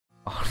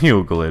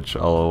Audio glitch,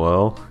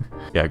 lol.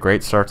 Yeah,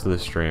 great start to the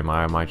stream.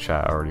 My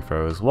chat already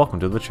froze. Welcome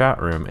to the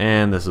chat room.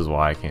 And this is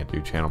why I can't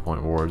do channel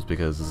point rewards,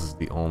 because this is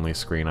the only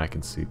screen I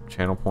can see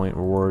channel point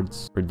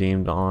rewards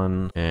redeemed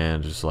on.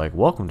 And just like,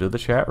 welcome to the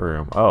chat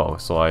room. Oh,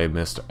 so I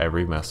missed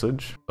every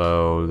message.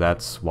 So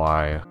that's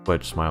why.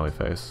 Twitch smiley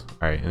face.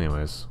 Alright,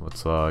 anyways,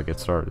 let's get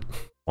started.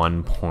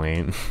 1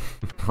 point.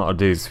 Oh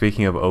dude,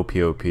 speaking of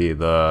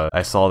OPOP,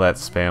 I saw that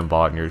spam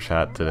bot in your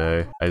chat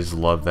today. I just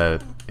love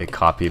that it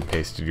copy and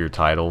pasted your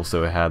title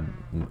so it had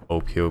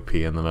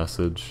OPOP in the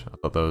message. I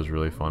thought that was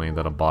really funny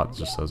that a bot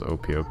just says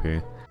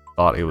OPOP.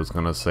 Thought it was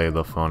gonna say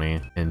the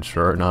funny, and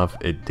sure enough,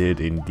 it did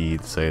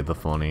indeed say the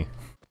funny.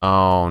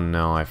 Oh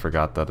no, I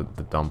forgot that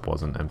the dump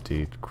wasn't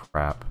empty.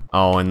 Crap.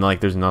 Oh, and like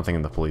there's nothing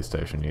in the police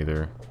station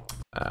either.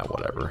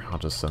 Whatever, I'll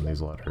just send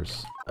these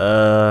letters.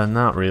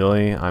 Not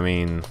really. I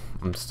mean,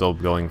 I'm still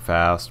going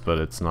fast, but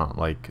it's not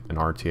like an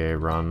RTA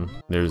run.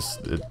 This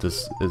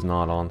is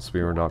not on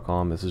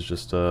speedrun.com. This is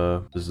just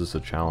a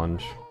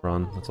challenge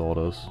run. That's all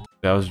it is.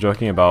 Yeah, I was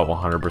joking about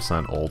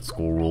 100% old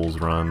school rules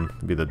run.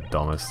 It'd be the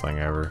dumbest thing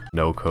ever.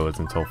 No codes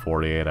until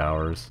 48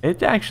 hours.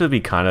 It'd actually be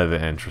kind of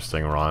an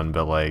interesting run,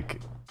 but like,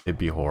 it'd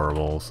be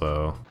horrible,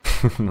 so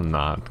I'm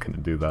not gonna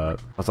do that.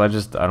 Plus, I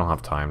don't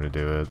have time to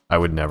do it. I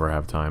would never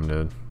have time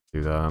to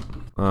do that.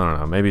 I don't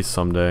know, maybe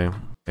someday.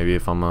 Maybe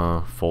if I'm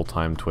a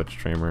full-time Twitch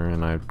streamer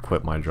and I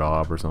quit my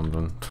job or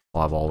something,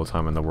 I'll have all the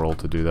time in the world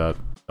to do that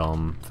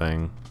dumb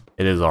thing.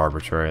 It is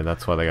arbitrary,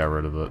 that's why they got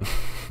rid of it.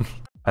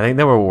 I think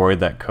they were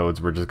worried that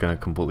codes were just gonna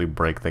completely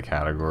break the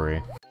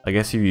category. I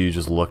guess if you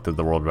just looked at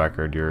the world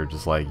record, you're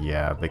just like,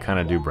 yeah, they kind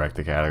of do break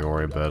the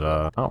category,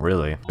 but not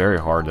really. Very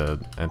hard to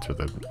enter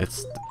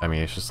I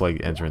mean, it's just like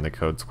entering the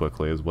codes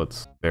quickly is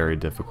what's very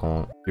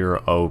difficult. You're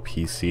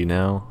OPC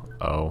now?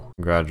 Oh,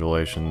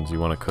 congratulations. You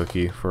want a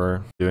cookie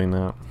for doing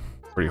that?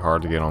 Pretty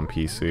hard to get on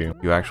PC.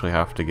 You actually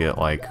have to get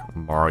like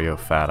Mario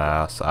fat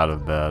ass out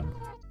of bed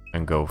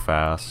and go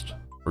fast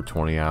for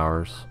 20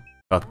 hours.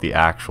 Got the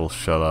actual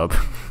shut up.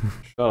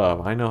 Shut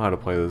up, I know how to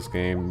play this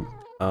game.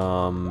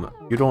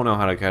 You don't know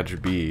how to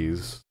catch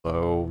bees,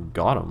 so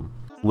got him.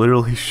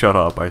 Literally shut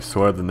up, I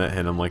swear the net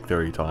hit him like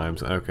 30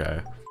 times.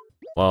 Okay.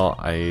 Well,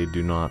 I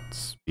do not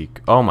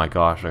speak. Oh my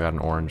gosh, I got an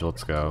orange,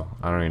 let's go.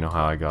 I don't even know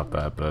how I got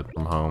that, but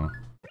I'm home.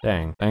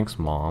 Dang, thanks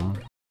mom.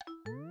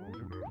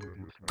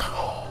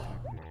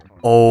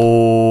 Oh.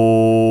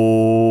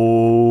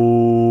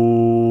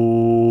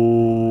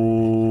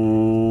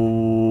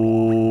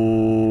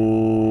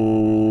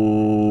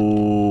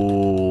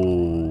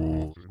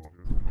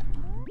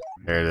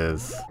 There it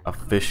is. A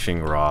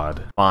fishing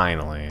rod.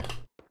 Finally.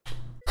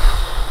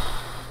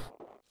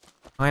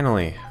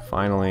 Finally.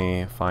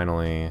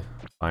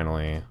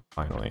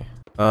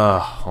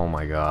 Oh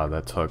my god,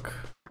 that took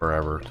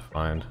forever to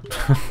find.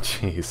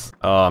 Jeez.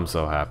 Oh, I'm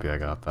so happy I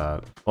got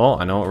that. Well,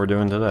 I know what we're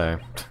doing today.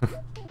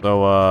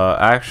 So,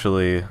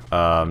 actually,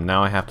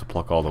 now I have to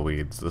pluck all the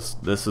weeds.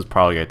 This is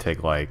probably gonna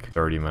take like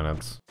 30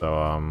 minutes.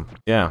 So,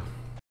 yeah.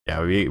 Yeah,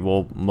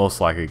 we'll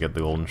most likely get the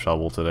golden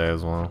shovel today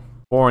as well.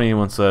 Before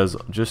anyone says,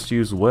 just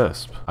use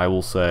Wisp, I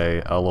will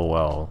say,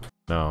 LOL.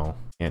 No,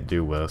 can't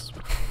do Wisp.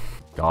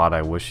 God,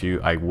 I wish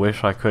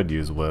I could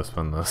use Wisp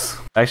in this.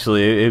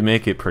 Actually, it'd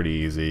make it pretty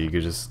easy. You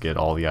could just get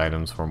all the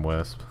items from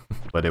Wisp.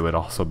 But it would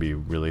also be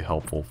really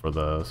helpful for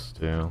this,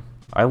 too.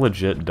 I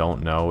legit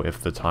don't know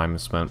if the time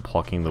spent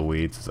plucking the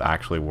weeds is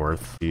actually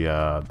worth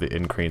the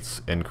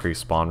increased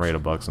spawn rate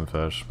of bugs and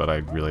fish, but I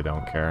really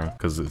don't care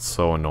because it's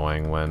so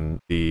annoying when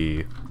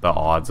the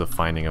odds of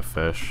finding a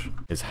fish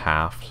is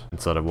halved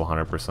instead of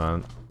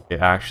 100%. It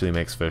actually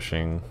makes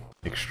fishing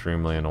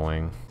extremely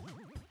annoying.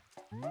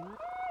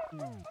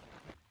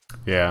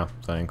 Yeah,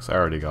 thanks. I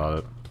already got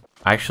it.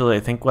 Actually, I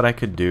think what I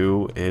could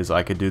do is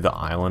I could do the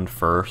island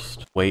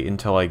first, wait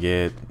until I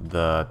get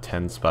the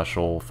 10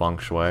 special feng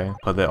shui,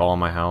 put it all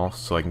in my house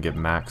so I can get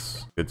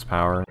max goods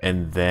power,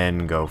 and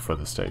then go for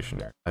the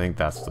station. I think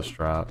that's the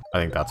strat. I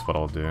think that's what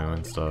I'll do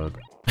instead.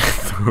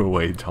 Throw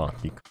away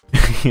Donkey.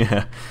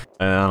 Yeah,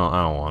 I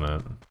don't want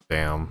it.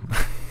 Damn.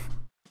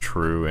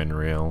 True and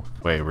real.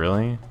 Wait,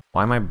 really?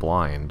 Why am I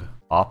blind?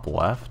 Top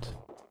left?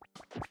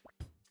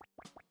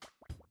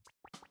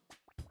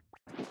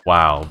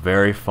 Wow,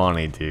 very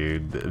funny,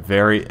 dude.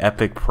 Very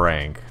epic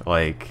prank.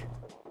 Like,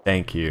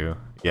 thank you.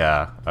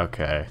 Yeah,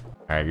 okay.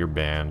 Alright, you're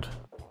banned.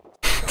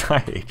 I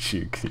hate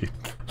you, dude.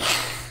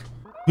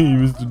 He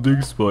was the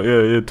dig spot.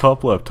 Yeah,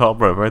 top left,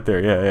 right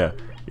there.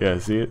 Yeah,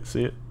 see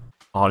it?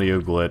 Audio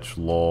glitch,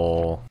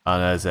 lol. Oh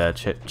no, is that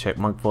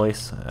chipmunk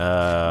voice?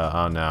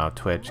 Oh no,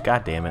 Twitch.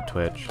 God damn it,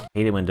 Twitch.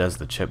 Hate it when it does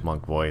the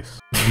chipmunk voice.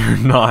 You're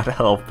not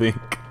helping.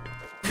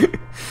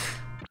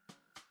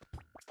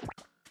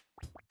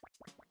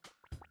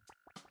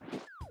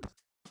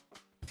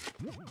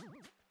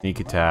 Sneak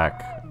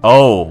attack.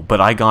 Oh, but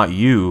I got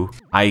you.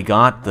 I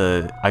got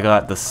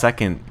the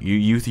second.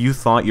 You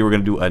thought you were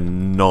gonna do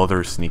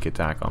another sneak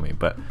attack on me,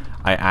 but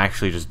I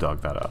actually just dug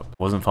that up.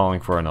 Wasn't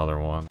falling for another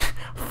one.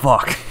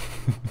 Fuck.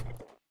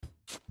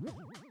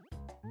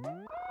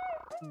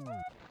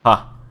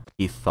 Ha.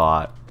 He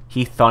thought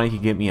he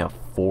could get me a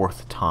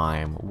 4th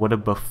time. What a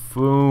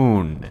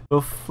buffoon.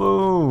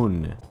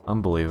 Buffoon.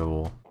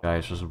 Unbelievable.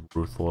 Guy's just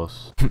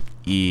ruthless.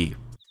 E.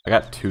 I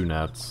got 2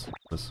 nets.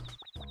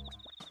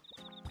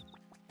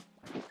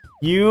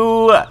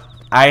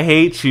 I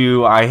hate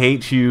you. I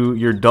hate you.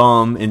 You're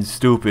dumb and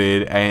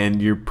stupid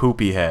and you're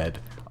poopy head.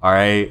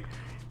 Alright?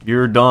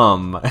 You're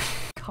dumb.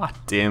 God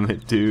damn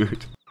it,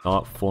 dude.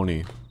 Not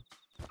funny.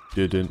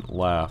 Didn't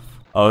laugh.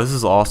 Oh, this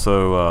is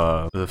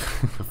also the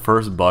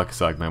first bug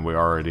segment. We're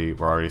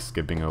already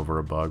skipping over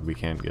a bug we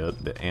can't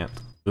get. The ant.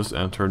 Just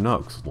enter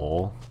Nooks,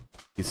 lol.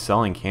 He's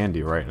selling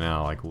candy right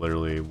now. Like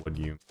literally, what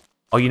do you?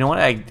 Oh, you know what?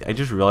 I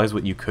just realized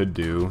what you could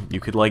do.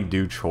 You could like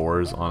do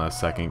chores on a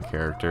second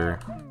character,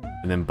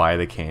 and then buy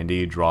the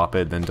candy, drop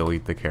it, then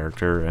delete the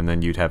character, and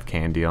then you'd have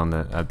candy on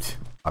the.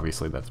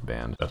 Obviously, that's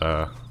banned.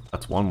 But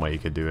that's one way you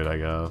could do it, I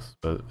guess.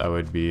 But that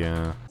would be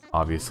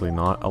obviously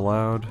not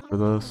allowed for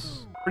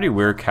this. Pretty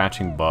weird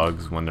catching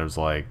bugs when there's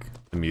like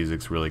the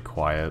music's really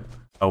quiet.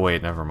 Oh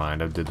wait, never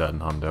mind. I did that in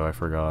Hundo. I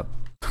forgot.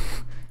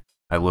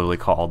 I literally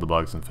caught all the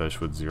bugs and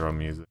fish with 0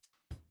 music.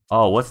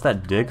 Oh, what's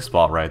that dig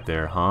spot right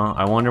there, huh?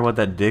 I wonder what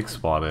that dig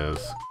spot is.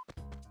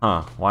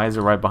 Huh? Why is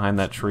it right behind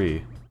that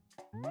tree?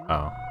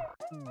 Oh,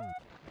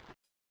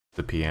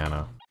 the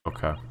piano.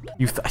 Okay.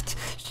 You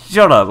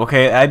shut up.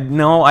 Okay.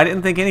 No, I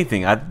didn't think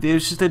anything. It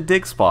was just a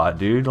dig spot,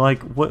 dude.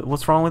 Like,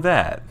 what's wrong with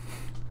that?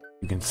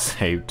 You can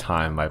save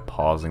time by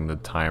pausing the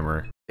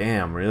timer.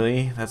 Damn,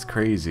 really? That's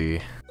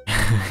crazy.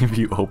 If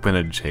you open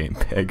a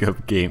JPEG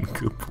of game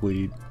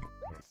complete.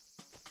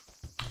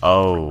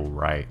 Oh,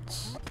 right.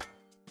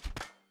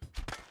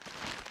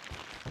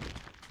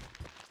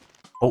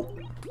 Oh.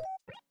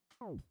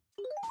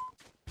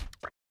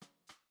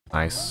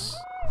 Nice.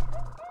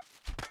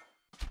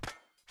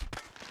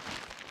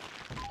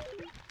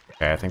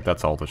 Okay, I think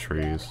that's all the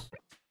trees.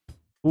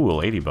 Ooh, a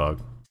ladybug.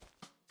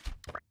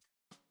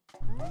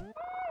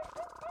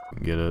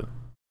 Get it.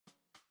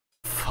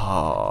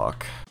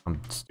 Fuck. I'm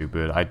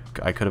stupid. I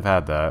could have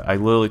had that. I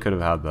literally could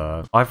have had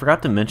that. Oh, I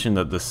forgot to mention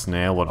that the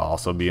snail would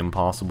also be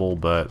impossible,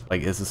 but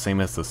like it's the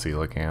same as the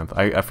coelacanth.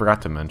 I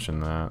forgot to mention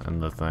that in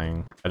the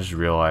thing. I just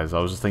realized I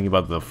was just thinking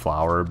about the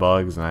flower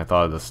bugs and I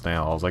thought of the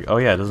snail. I was like, oh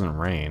yeah, it doesn't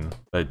rain,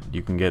 but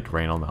you can get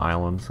rain on the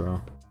island,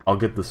 so I'll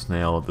get the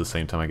snail at the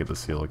same time I get the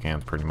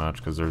coelacanth pretty much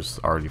because there's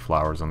already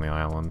flowers on the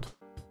island.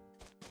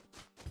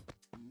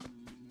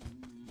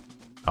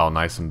 Oh,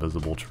 nice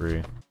invisible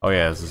tree. Oh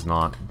yeah, this is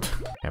not...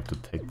 I have to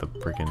take the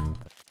freaking...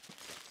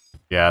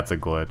 Yeah, it's a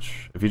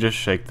glitch. If you just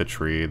shake the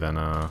tree, then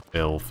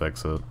it'll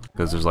fix it.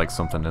 Because there's like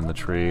something in the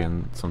tree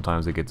and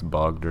sometimes it gets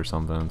bugged or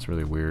something. It's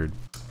really weird.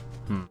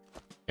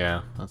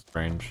 Yeah, that's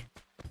strange.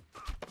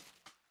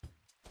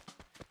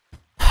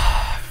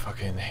 I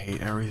fucking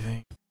hate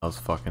everything. That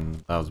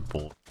was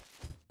bull.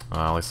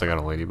 At least I got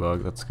a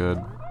ladybug, that's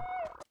good.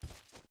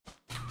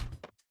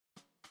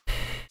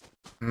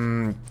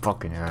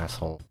 Fucking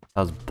asshole.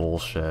 That was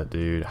bullshit,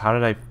 dude. How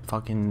did I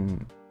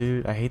fucking...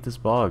 Dude, I hate this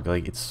bug.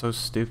 Like, it's so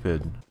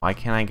stupid. Why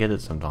can't I get it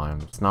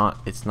sometimes? It's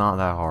not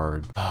that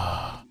hard.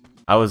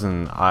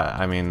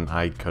 I mean,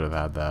 I could have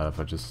had that if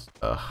I just...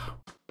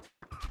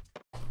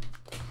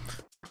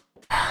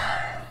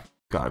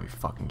 Gotta be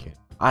fucking kidding.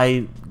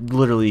 I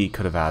literally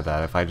could have had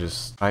that if I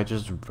just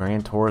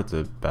ran towards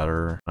it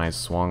better. And I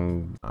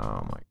swung...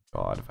 Oh my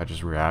god, if I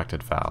just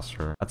reacted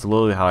faster. That's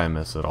literally how I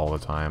miss it all the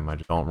time. I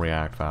just don't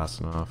react fast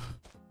enough.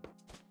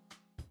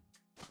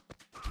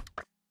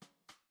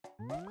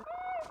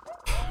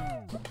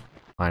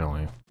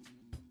 Finally.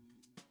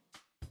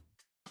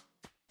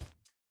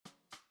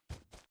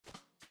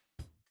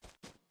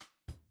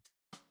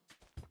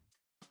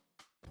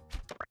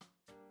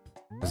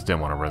 Just didn't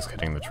want to risk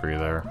hitting the tree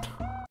there.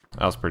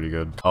 That was pretty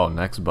good. Oh,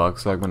 next bug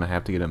segment, I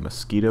have to get a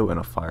mosquito and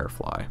a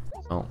firefly.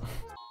 Oh.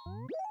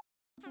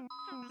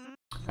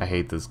 I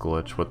hate this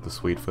glitch with the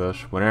sweet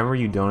fish. Whenever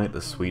you donate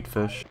the sweet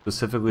fish,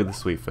 specifically the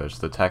sweet fish,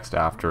 the text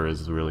after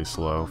is really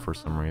slow for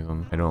some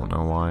reason. I don't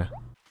know why.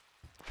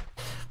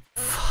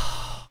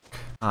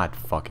 God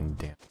fucking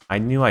damn. I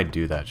knew I'd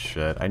do that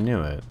shit. I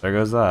knew it. There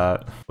goes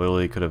that.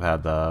 Literally could have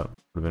had that.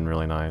 Would have been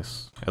really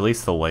nice. At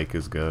least the lake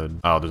is good.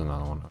 Oh, there's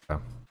another one.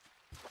 Okay.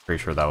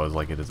 Pretty sure that was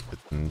like its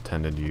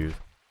intended use.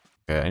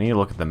 Okay, I need to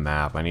look at the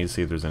map. I need to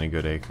see if there's any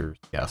good acres.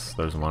 Yes,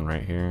 there's one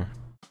right here.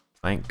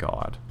 Thank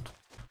God.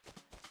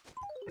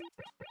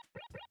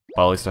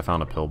 Well, at least I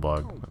found a pill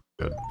bug. That's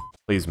good.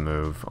 Please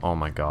move. Oh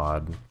my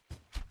God.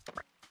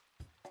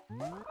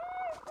 I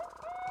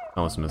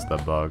almost missed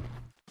that bug.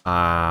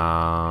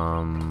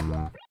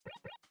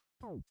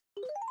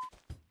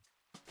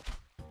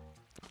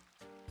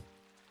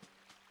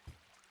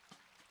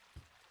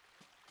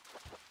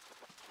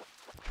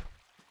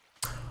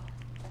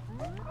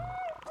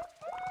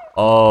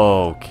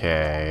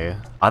 Okay.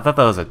 I thought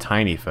that was a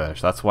tiny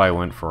fish. That's why I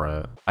went for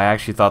it. I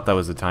actually thought that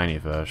was a tiny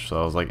fish,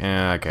 so I was like,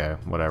 okay,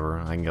 whatever.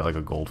 I can get like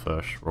a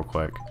goldfish real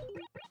quick.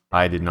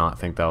 I did not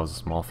think that was a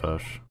small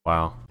fish.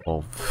 Wow.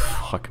 Well,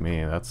 fuck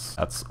me. That's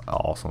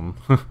awesome.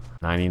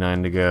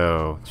 99 to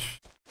go.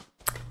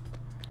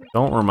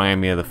 Don't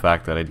remind me of the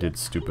fact that I did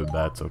stupid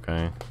bets,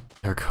 okay?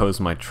 There goes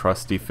my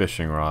trusty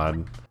fishing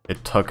rod.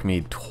 It took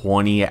me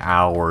 20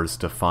 hours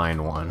to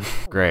find one.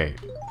 Great.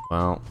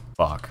 Well,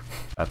 fuck.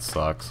 That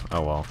sucks.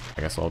 Oh well.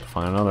 I guess I'll have to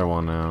find another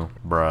one now.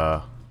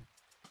 Bruh.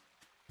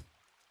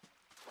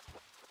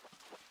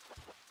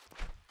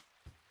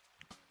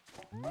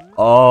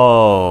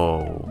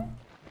 Oh.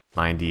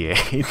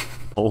 98.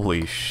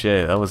 Holy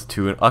shit, that was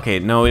too... Okay,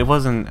 no, it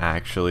wasn't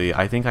actually.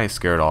 I think I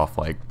scared off,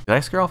 like... Did I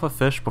scare off a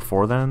fish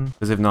before then?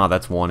 Because if not,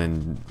 that's one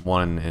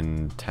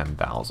in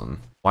 10,000.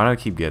 Why do I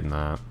keep getting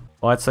that?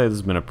 Well, I'd say this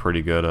has been a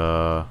pretty good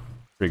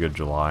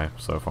July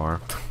so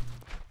far.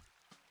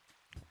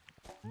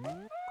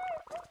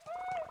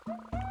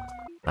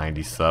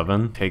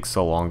 97. Takes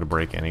so long to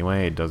break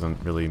anyway, it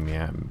doesn't really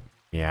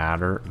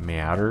matter.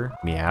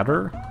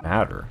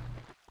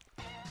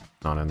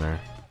 Not in there.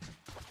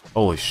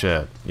 Holy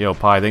shit. Yo,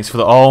 Pi, thanks for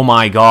the- Oh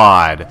my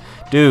god!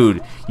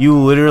 Dude, you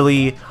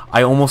literally-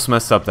 I almost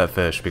messed up that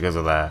fish because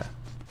of that.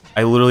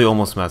 I literally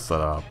almost messed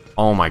that up.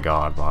 Oh my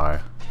god, Pi.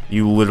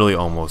 You literally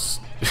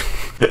almost...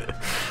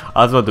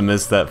 I was about to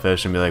miss that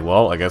fish and be like,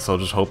 well, I guess I'll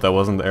just hope that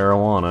wasn't the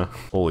arowana.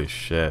 Holy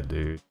shit,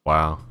 dude.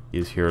 Wow.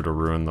 He's here to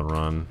ruin the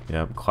run.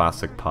 Yep,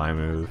 classic Pi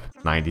move.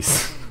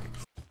 90s.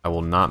 I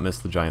will not miss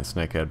the giant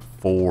snakehead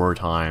 4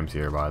 times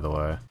here, by the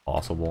way.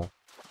 Possible.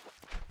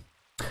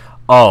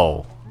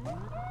 Oh!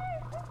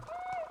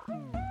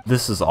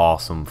 This is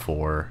awesome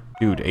for...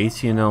 Dude,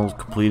 ATNL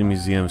complete a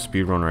museum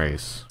speedrun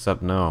race.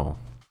 Except no.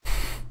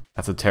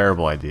 That's a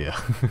terrible idea.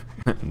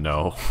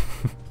 No.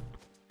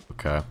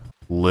 Okay.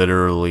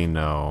 Literally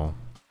no.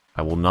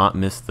 I will not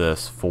miss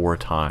this 4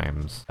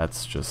 times.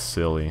 That's just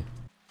silly.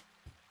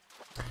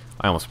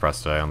 I almost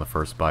pressed A on the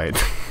first bite.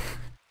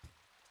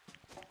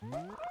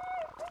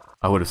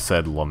 I would have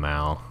said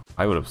Lamau.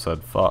 I would have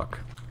said fuck.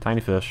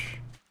 Tiny fish.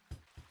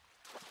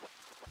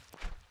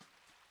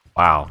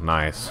 Wow,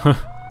 nice.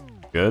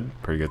 Good,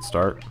 pretty good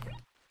start.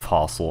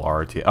 Fossil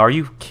RT. Are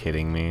you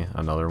kidding me?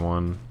 Another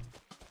one?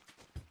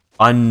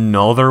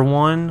 Another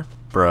one?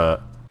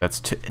 Bruh. That's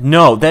two.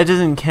 No, that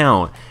doesn't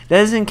count. That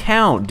doesn't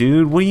count,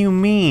 dude. What do you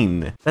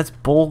mean? That's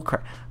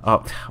bullcrap.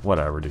 Oh,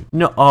 whatever, dude.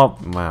 No, oh,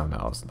 well, no,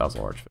 that was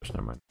a large fish.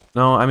 Never mind.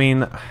 No, I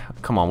mean,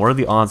 come on. What are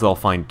the odds that I'll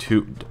find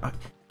 2?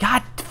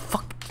 God,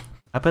 fuck.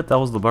 I bet that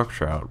was the buck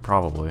trout,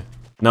 probably.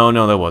 No,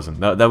 that wasn't.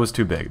 That was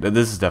too big.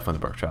 This is definitely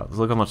the buck trout.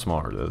 Look how much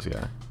smaller it is,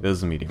 yeah. This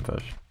is a medium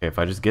fish. Okay, if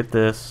I just get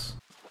this...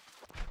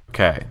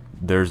 Okay,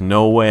 there's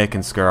no way I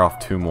can scare off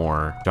 2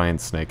 more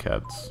giant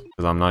snakeheads.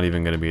 Because I'm not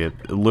even going to be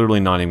at... Literally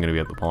not even going to be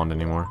at the pond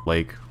anymore.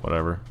 Lake,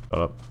 whatever. Shut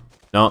up.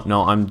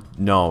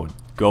 No,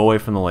 go away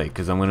from the lake.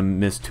 Because I'm going to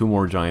miss 2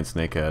 more giant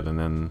snakehead. And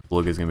then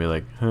Luca's going to be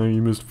like, hey,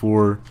 you missed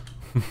 4.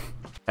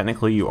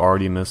 Technically, you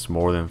already missed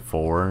more than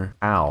 4.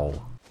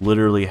 How?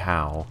 Literally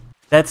how?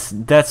 That's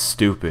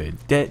stupid.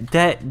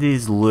 That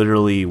is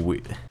literally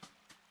weird.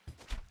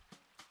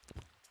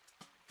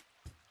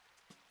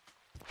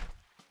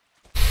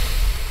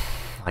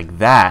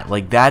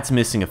 Like that's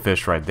missing a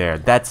fish right there.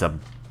 That's a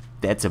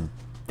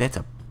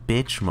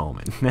bitch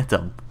moment. That's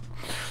a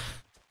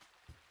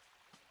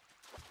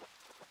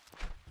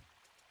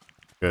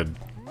good.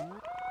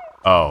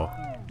 Oh,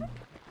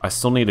 I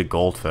still need a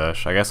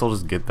goldfish. I guess I'll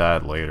just get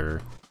that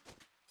later.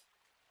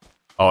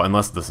 Oh,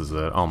 unless this is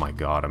it. Oh my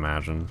god,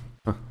 imagine.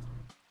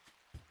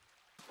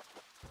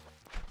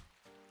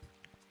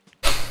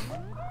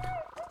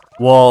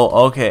 Well,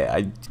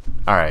 okay,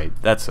 alright,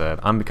 that's it.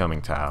 I'm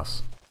becoming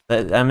TAS.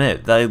 I'm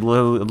it.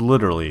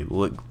 Literally,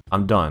 look,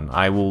 I'm done.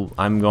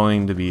 I'm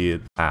going to be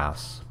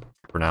TAS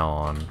for now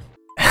on.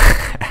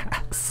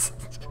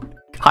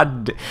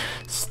 God,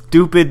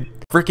 stupid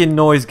freaking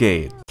noise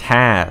gate.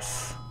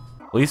 TAS.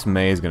 At least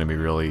May is going to be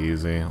really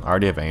easy. I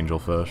already have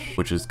angelfish,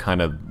 which is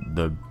kind of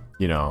the,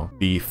 you know,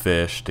 the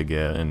fish to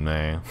get in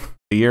May.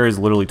 The year is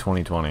literally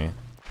 2020.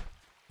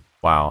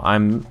 Wow,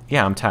 I'm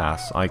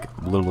TAS. Like,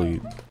 literally...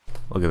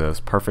 Look at this,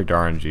 perfect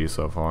RNG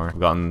so far. I've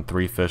gotten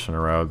 3 fish in a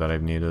row that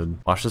I've needed.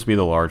 Watch this be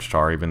the large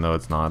char, even though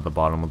it's not at the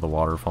bottom of the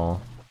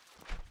waterfall.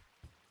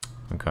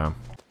 Okay.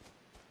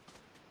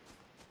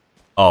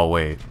 Oh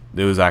wait,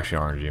 it was actually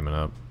RNG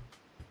up.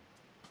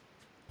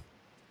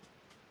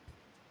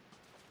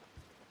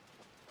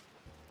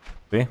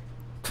 See?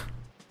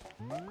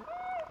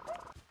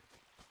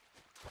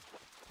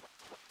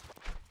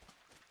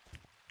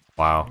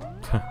 Wow.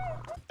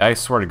 I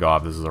swear to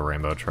God, this is a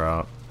rainbow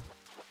trout.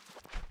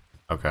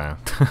 Okay.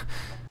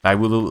 I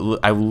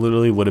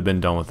literally would have been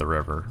done with the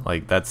river.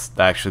 Like, that's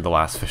actually the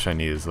last fish I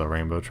need is the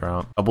rainbow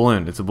trout. A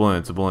balloon. It's a balloon.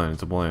 It's a balloon.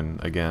 It's a balloon.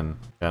 Again.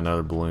 Got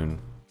another balloon.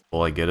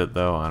 Will I get it,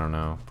 though? I don't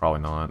know.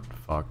 Probably not.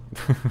 Fuck.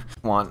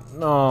 Come on.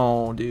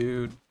 No,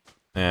 dude.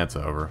 Yeah, it's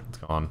over. It's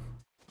gone.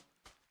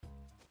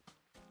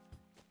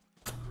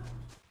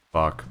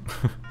 Fuck.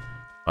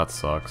 That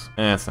sucks.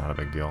 It's not a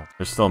big deal.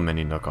 There's still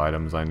many Nook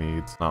items I need.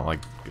 It's not,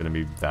 like, gonna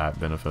be that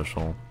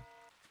beneficial.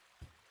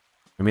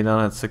 Maybe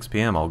down at 6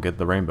 PM I'll get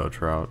the rainbow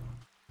trout.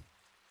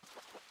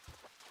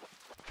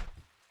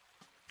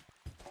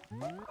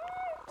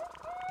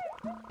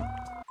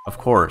 Of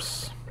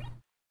course.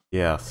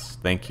 Yes,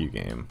 thank you,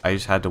 game. I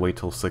just had to wait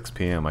till 6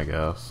 PM, I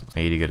guess.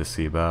 I need to get a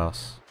sea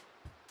bass.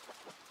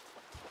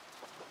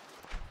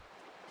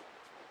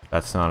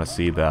 That's not a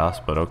sea bass,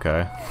 but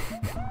okay.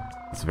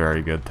 It's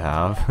very good to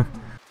have.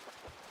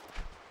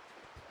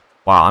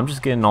 Wow, I'm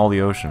just getting all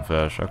the ocean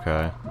fish.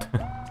 Okay.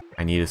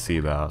 I need a sea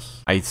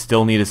bass. I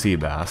still need a sea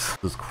bass.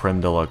 This is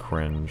creme de la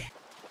cringe.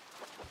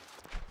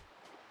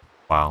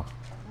 Wow.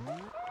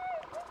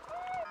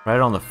 Right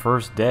on the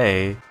first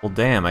day? Well,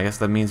 damn, I guess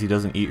that means he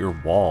doesn't eat your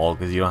wall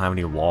because you don't have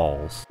any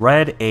walls.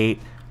 Red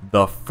ate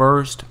the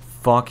first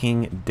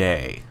fucking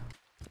day.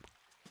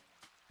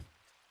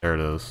 There it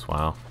is.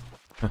 Wow.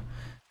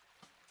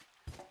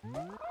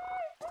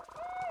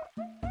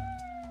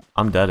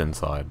 I'm dead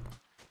inside.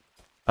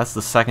 That's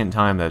the second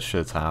time that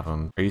shit's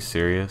happened. Are you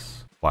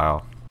serious?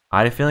 Wow. I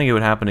had a feeling it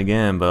would happen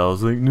again, but I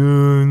was like,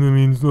 no, I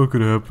mean, it's not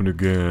gonna happen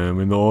again. I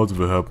mean, the odds of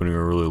it happening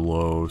are really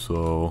low,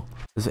 so...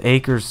 This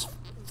acre's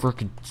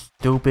freaking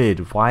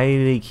stupid. Why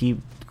do they keep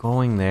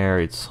going there?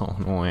 It's so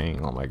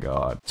annoying. Oh my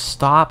god.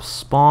 Stop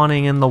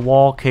spawning in the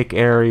wall kick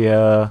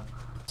area.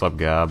 What's up,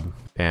 Gab?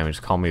 Damn, he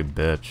just called me a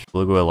bitch.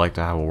 Look, I'd like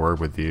to have a word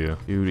with you.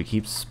 Dude, he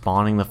keeps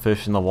spawning the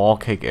fish in the wall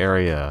kick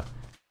area.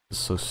 It's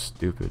so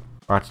stupid.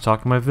 I have to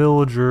talk to my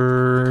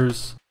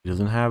villagers. He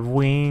doesn't have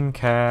wing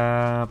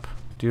cap.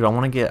 Dude,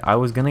 I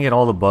was gonna get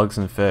all the bugs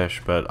and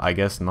fish, but I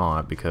guess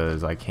not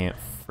because I can't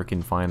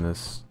freaking find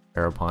this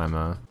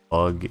Arapaima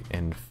bug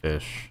and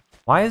fish.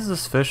 Why is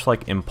this fish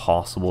like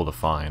impossible to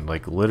find?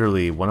 Like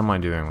literally, what am I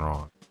doing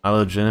wrong? I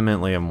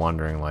legitimately am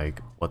wondering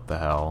like, what the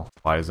hell?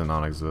 Why does it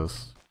not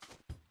exist?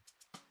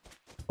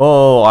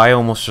 Oh, I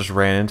almost just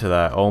ran into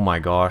that. Oh my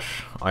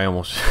gosh. I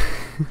almost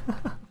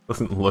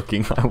wasn't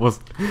looking.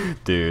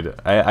 Dude,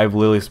 I've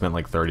literally spent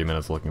like 30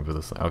 minutes looking for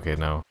this. Okay,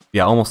 no.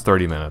 Yeah, almost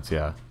 30 minutes,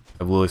 yeah.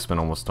 I've literally spent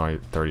almost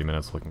 30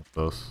 minutes looking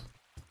for this.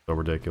 So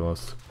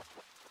ridiculous.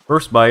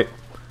 First bite.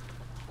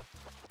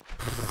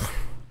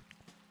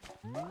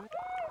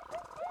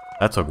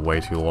 That took way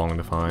too long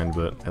to find,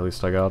 but at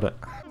least I got it.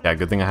 Yeah,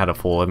 good thing I had a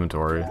full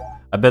inventory.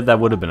 I bet that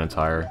would have been a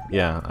tire.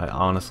 Yeah,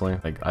 honestly,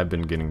 like, I've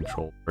been getting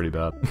trolled pretty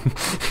bad.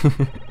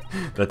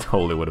 That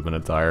totally would have been a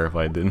tire if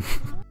I didn't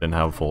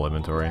have a full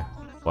inventory.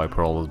 So I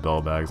put all those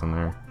bell bags in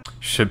there.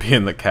 Should be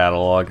in the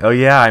catalog. Oh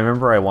yeah, I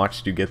remember I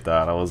watched you get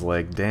that. I was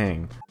like,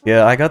 dang.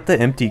 Yeah, I got the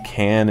empty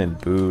can and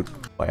boot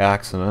by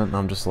accident, and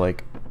I'm just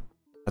like,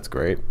 that's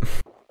great.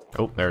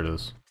 Oh, there it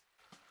is.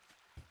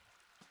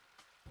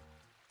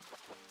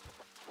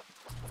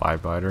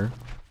 5-biter.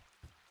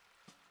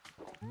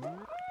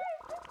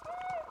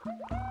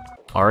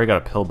 I already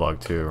got a pill bug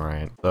too,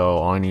 right? So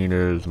all I need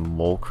is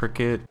mole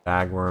cricket,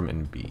 bagworm,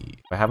 and bee.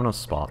 Do I have enough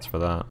spots for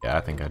that? Yeah,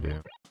 I think I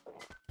do.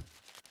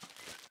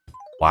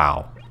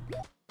 Wow.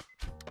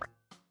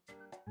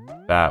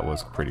 That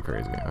was pretty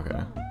crazy.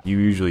 Okay. You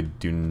usually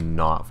do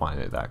not find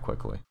it that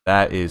quickly.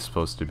 That is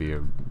supposed to be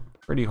a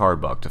pretty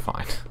hard bug to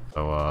find.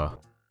 So,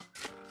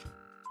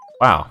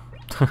 wow.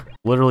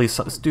 Literally,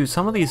 dude,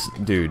 some of these...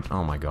 Dude,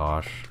 oh my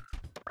gosh.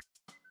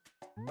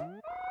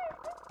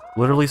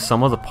 Literally,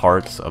 some of the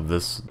parts of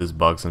this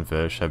bugs and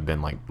fish have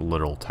been, like,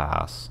 literal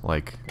tasks.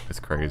 Like, it's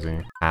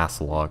crazy.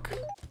 Ass luck.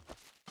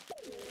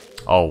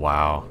 Oh,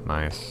 wow.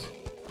 Nice.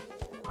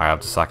 I have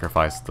to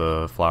sacrifice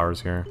the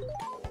flowers here.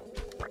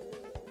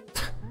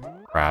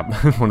 Crap.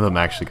 One of them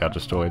actually got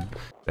destroyed.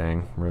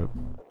 Dang. Rip.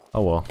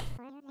 Oh, well.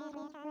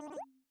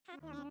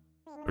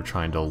 They're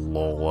trying to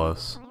lull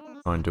us.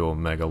 Trying to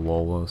omega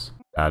lull us.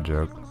 Bad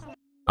joke.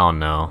 Oh,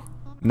 no.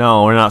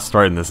 No, we're not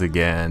starting this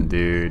again,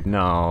 dude.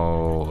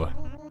 No.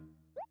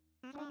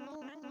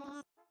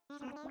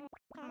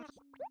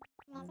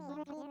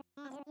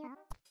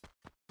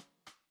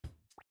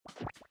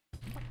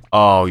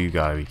 Oh, you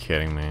gotta be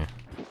kidding me.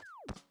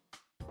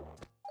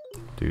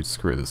 Dude,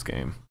 screw this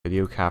game.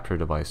 Video capture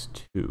device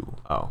 2.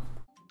 Oh.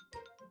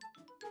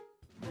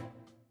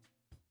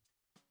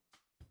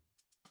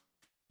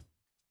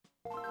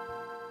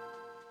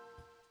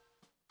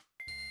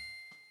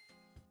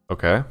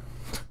 Okay.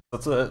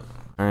 That's it.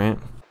 Alright.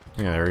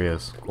 Yeah, there he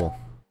is. Cool.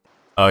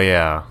 Oh,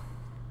 yeah.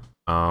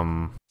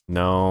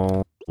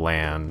 No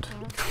land.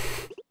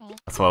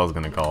 That's what I was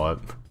gonna call it.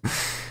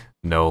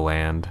 No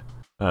land.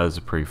 That is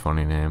a pretty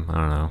funny name. I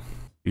don't know.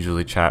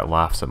 Usually chat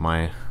laughs at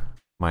my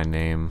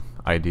name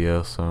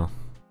idea, so...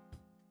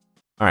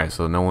 Alright,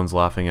 so no one's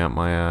laughing at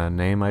my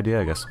name idea.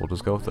 I guess we'll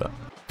just go with that.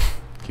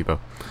 Keep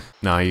up.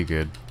 Nah, you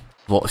good.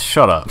 Well,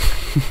 shut up.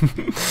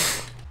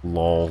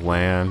 Lol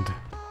land.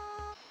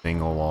 Sing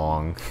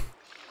along.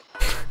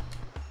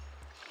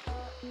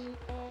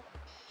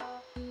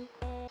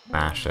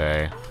 Mash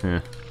A.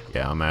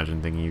 Yeah,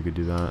 imagine thinking you could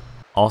do that.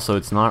 Also,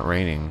 it's not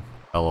raining.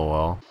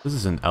 LOL. This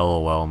is an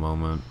LOL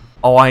moment.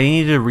 Oh, I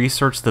need to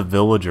research the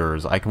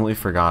villagers. I completely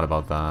forgot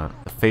about that.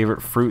 The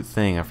favorite fruit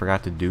thing. I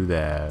forgot to do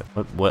that.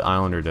 What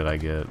islander did I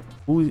get?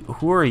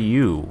 Who are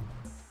you?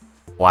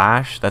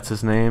 Flash? That's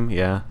his name?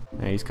 Yeah.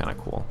 Yeah, he's kind of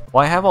cool.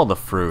 Well, I have all the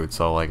fruit,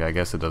 so like I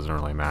guess it doesn't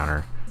really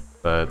matter.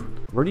 But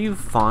where do you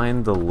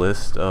find the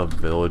list of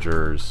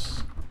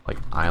villagers? Like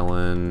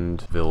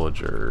island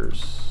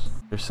villagers.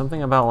 There's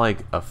something about like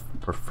a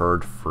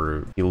preferred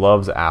fruit. He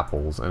loves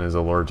apples and is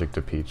allergic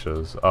to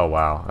peaches. Oh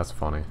wow, that's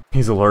funny.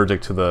 He's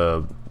allergic to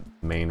the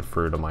main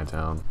fruit of my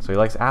town. So he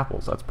likes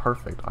apples. That's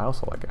perfect. I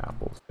also like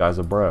apples. Guy's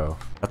a bro.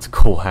 That's a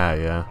cool hat,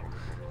 yeah.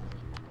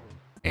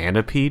 And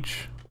a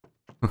peach?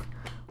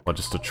 Well,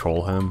 just to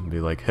troll him, be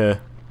like, heh.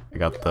 I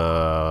got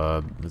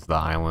the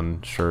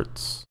island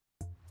shirts.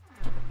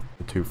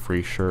 The 2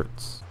 free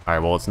shirts.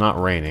 Alright, well, it's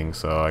not raining,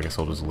 so I guess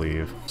I'll just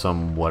leave.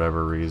 Some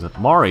whatever reason.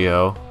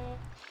 Mario?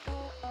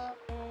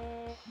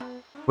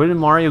 Where did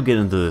Mario get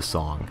into this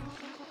song?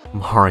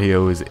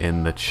 Mario is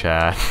in the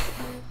chat.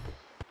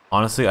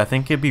 Honestly, I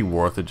think it'd be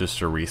worth it just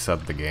to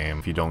reset the game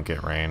if you don't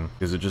get rain.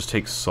 Because it just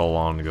takes so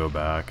long to go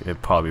back.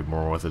 It'd probably be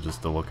more worth it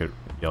just to look at,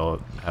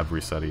 have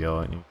reset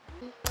yell at you.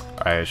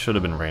 Alright, it should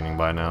have been raining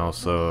by now,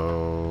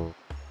 so...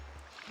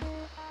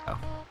 yeah.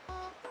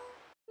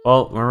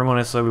 Well, remember when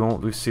I said we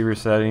won't see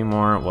reset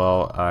anymore?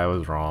 Well, I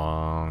was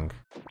wrong.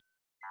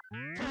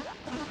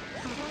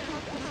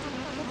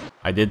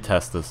 I did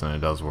test this and it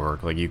does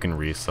work. Like, you can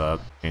reset,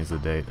 change the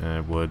date, and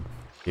it would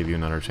give you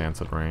another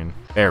chance at rain.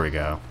 There we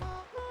go.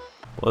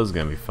 Well, this is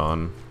gonna be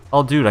fun.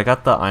 Oh, dude, I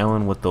got the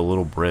island with the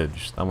little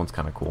bridge. That one's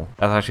kind of cool.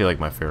 That's actually like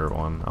my favorite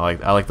one.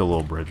 I like the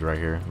little bridge right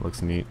here. It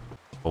looks neat.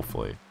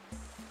 Hopefully.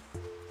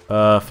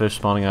 Fish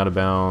spawning out of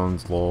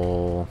bounds.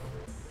 Lol.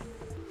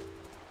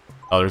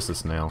 Oh, there's the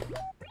snail.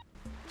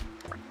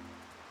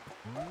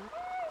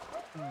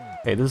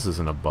 Hey, this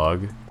isn't a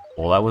bug.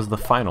 Well, that was the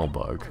final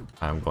bug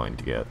I'm going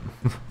to get.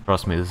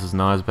 Trust me, this is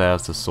not as bad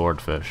as the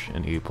swordfish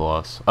in E+.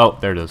 Oh,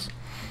 there it is.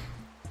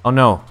 Oh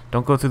no,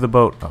 don't go through the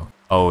boat. Oh.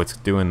 Oh, it's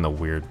doing the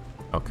weird...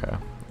 okay.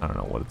 I don't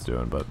know what it's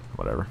doing, but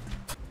whatever.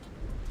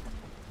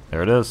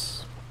 There it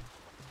is.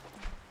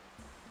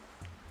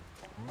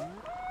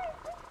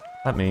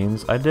 That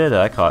means I did it.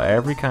 I caught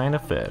every kind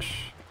of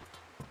fish.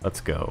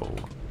 Let's go.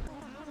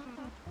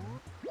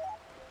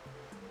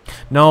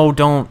 No,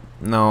 don't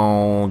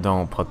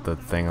put the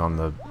thing on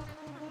the...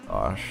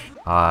 gosh.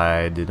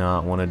 I did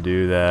not want to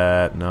do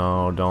that.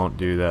 No, don't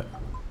do that.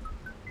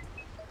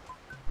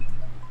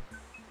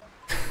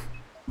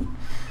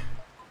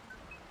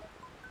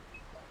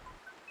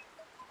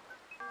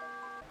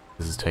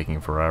 This is taking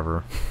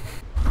forever.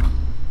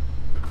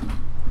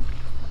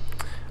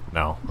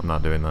 No, I'm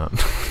not doing that.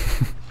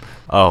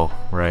 Oh,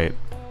 right.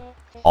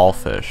 All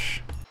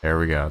fish. There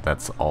we go.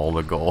 That's all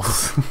the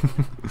goals.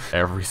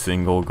 Every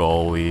single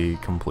goal we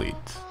complete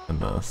in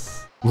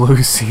this.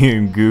 Lucy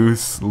and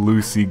Goose.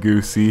 Lucy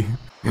Goosey.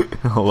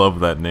 I love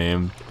that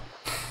name.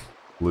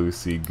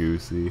 Lucy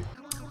Goosey.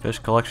 Fish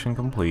collection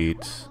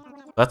complete.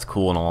 That's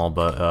cool and all,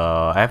 but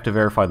I have to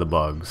verify the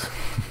bugs.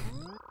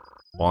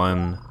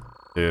 1,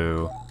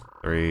 2,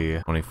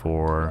 3,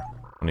 24,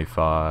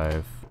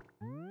 25.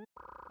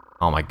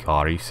 Oh my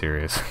god, are you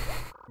serious?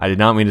 I did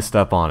not mean to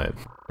step on it.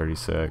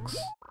 36,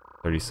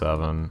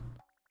 37.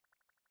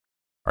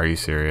 Are you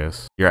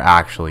serious? You're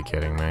actually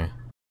kidding me.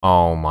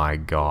 Oh my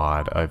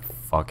god, I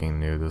fucking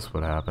knew this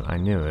would happen. I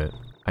knew it.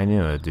 I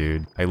knew it,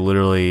 dude. I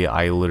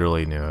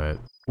literally knew it.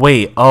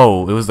 Wait,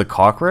 oh, it was the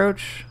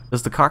cockroach?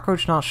 Does the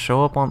cockroach not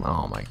show up on...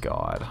 oh my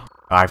god.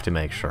 I have to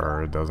make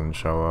sure it doesn't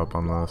show up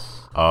on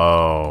this.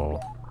 Oh.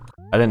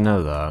 I didn't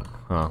know that.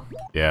 Huh.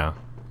 Yeah.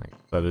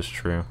 That is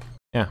true.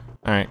 Yeah.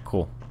 Alright,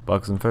 cool.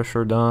 Bugs and fish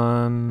are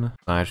done.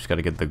 I just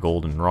gotta get the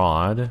golden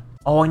rod.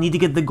 Oh, I need to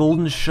get the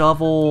golden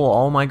shovel.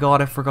 Oh my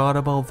god, I forgot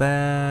about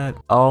that.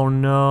 Oh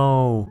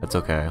no. That's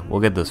okay. We'll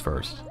get this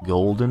first.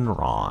 Golden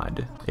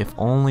rod. If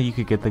only you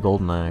could get the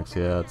golden axe.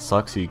 Yeah, it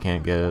sucks you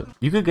can't get it.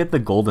 You could get the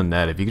golden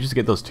net. If you could just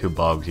get those 2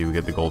 bugs, you would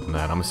get the golden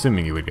net. I'm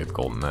assuming you would get the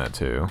golden net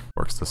too.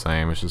 Works the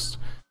same. It's just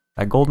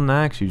that golden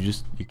axe, you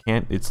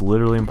can't. It's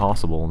literally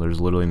impossible.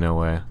 There's literally no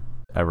way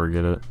to ever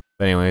get it.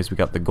 But anyways, we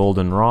got the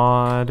golden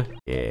rod.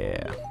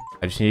 Yeah.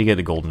 I just need to get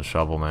a golden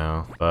shovel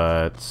now,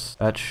 but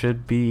that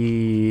should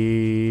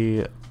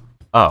be...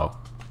 oh.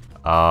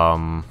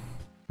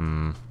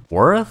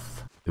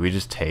 Worth? Do we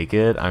just take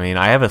it? I mean,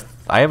 I have a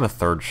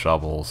 3rd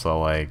shovel, so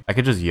like, I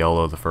could just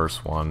YOLO the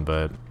first one,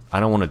 but I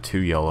don't want to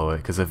 2-YOLO it,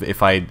 because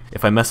if I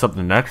mess up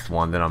the next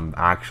one, then I'm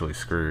actually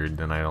screwed,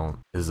 then I don't...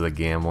 this is a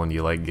gamble and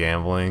you like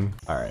gambling?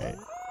 Alright.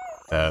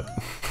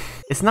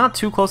 It's not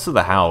too close to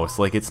the house,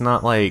 like, it's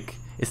not like...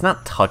 it's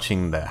not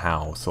touching the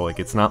house, so like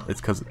it's not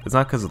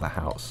because of the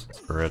house.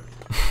 Screw it.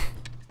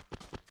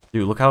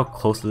 Dude, look how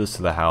close it is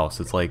to the house.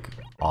 It's like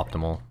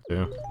optimal,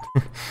 too.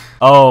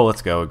 Oh,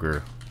 let's go, it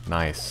grew.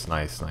 Nice,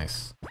 nice,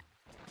 nice.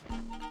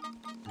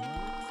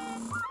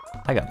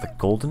 I got the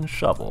golden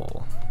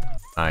shovel.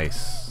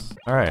 Nice.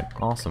 Alright,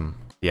 awesome.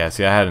 Yeah,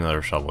 see, I had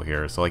another shovel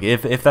here, so like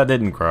if that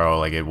didn't grow,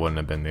 like it wouldn't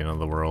have been the end of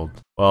the world.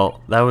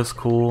 Well, that was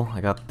cool. I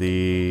got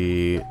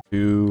the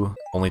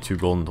only 2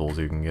 golden tools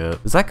you can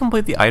get. Does that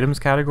complete the items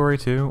category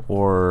too,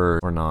 or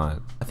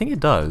not? I think it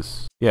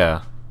does.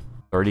 Yeah,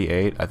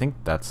 38. I think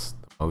that's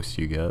the most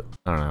you get.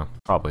 I don't know.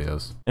 Probably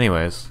is.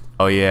 Anyways.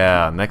 Oh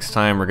yeah, next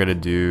time we're gonna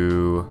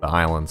do the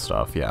island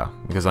stuff, yeah.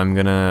 Because I'm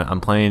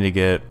planning to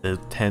get the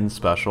 10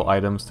 special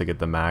items to get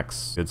the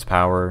max goods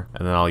power,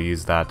 and then I'll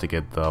use that to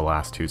get the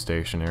last 2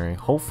 stationary.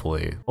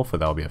 Hopefully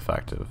that'll be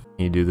effective.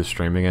 Can you do the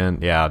stream again?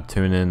 Yeah,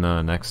 tune in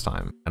next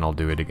time, and I'll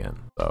do it again.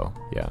 So,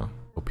 yeah,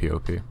 OP.